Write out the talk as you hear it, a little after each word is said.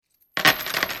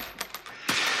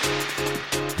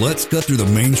Let's cut through the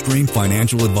mainstream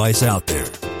financial advice out there.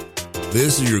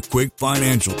 This is your quick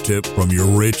financial tip from your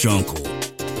rich uncle.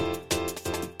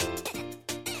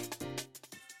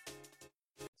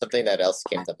 Something that else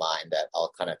came to mind that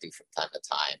I'll kind of do from time to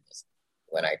time is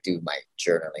when I do my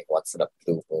journaling, once in a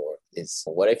blue moon, is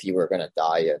what if you were going to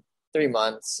die in 3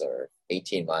 months or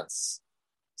 18 months?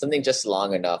 Something just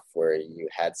long enough where you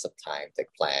had some time to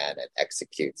plan and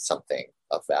execute something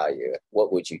of value.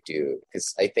 What would you do?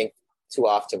 Because I think too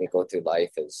often we go through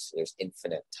life as there's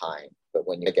infinite time, but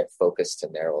when you get focused to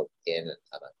narrow in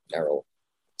on a narrow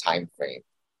time frame,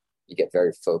 you get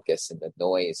very focused and the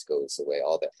noise goes away.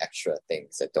 All the extra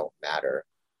things that don't matter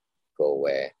go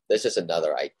away. There's just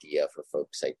another idea for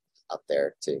folks out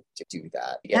there to do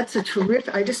that. That's a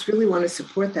terrific, I just really want to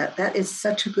support that. That is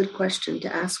such a good question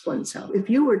to ask oneself. If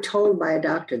you were told by a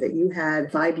doctor that you had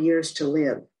 5 years to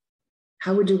live,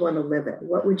 how would you want to live it?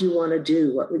 What would you want to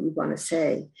do? What would you want to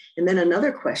say? And then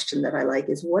another question that I like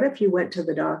is, what if you went to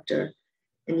the doctor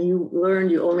and you learned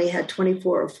you only had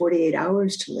 24 or 48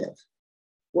 hours to live?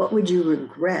 What would you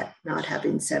regret not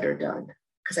having said or done?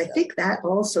 Because I think that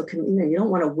also can, you don't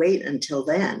want to wait until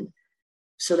then.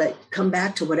 So that come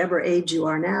back to whatever age you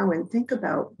are now and think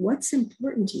about what's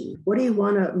important to you. What do you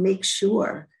want to make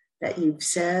sure that you've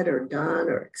said or done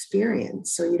or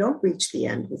experienced so you don't reach the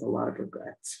end with a lot of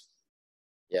regrets?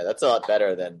 Yeah, that's a lot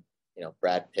better than,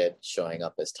 Brad Pitt showing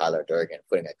up as Tyler Durden,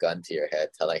 putting a gun to your head,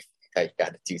 telling you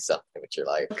got to do something with your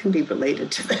life. It can be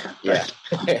related to that. Yeah.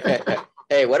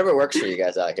 Hey, whatever works for you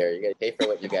guys out here, you got to pay for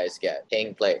what you guys get.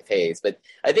 Paying pays. But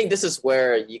I think this is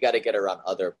where you got to get around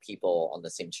other people on the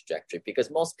same trajectory,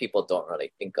 because most people don't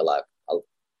really think a lot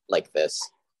like this.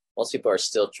 Most people are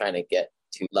still trying to get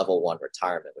to level 1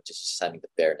 retirement, which is just having the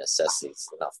bare necessities,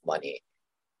 enough money.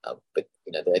 But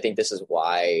I think this is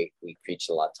why we preach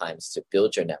a lot of times to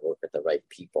build your network with the right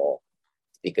people,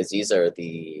 because these are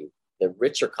the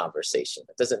richer conversation.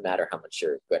 It doesn't matter how much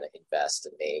you're going to invest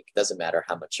and make. It doesn't matter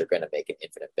how much you're going to make in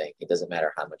infinite banking. It doesn't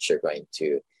matter how much you're going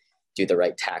to do the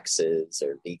right taxes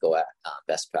or legal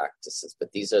best practices.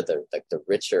 But these are the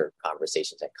richer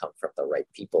conversations that come from the right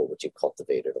people, which you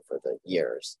cultivated over the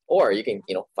years. Or you can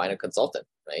find a consultant,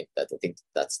 right? I think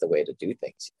that's the way to do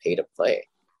things. Pay to play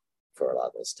for a lot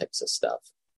of those types of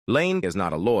stuff. Lane is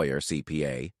not a lawyer,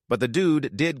 CPA, but the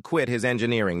dude did quit his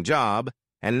engineering job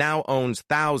and now owns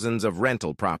thousands of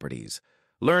rental properties.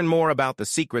 Learn more about the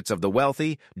secrets of the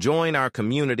wealthy. Join our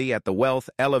community at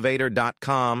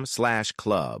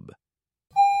thewealthelevator.com/club.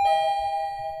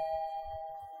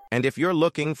 And if you're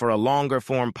looking for a longer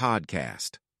form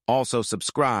podcast, also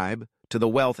subscribe to the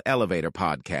Wealth Elevator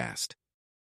podcast.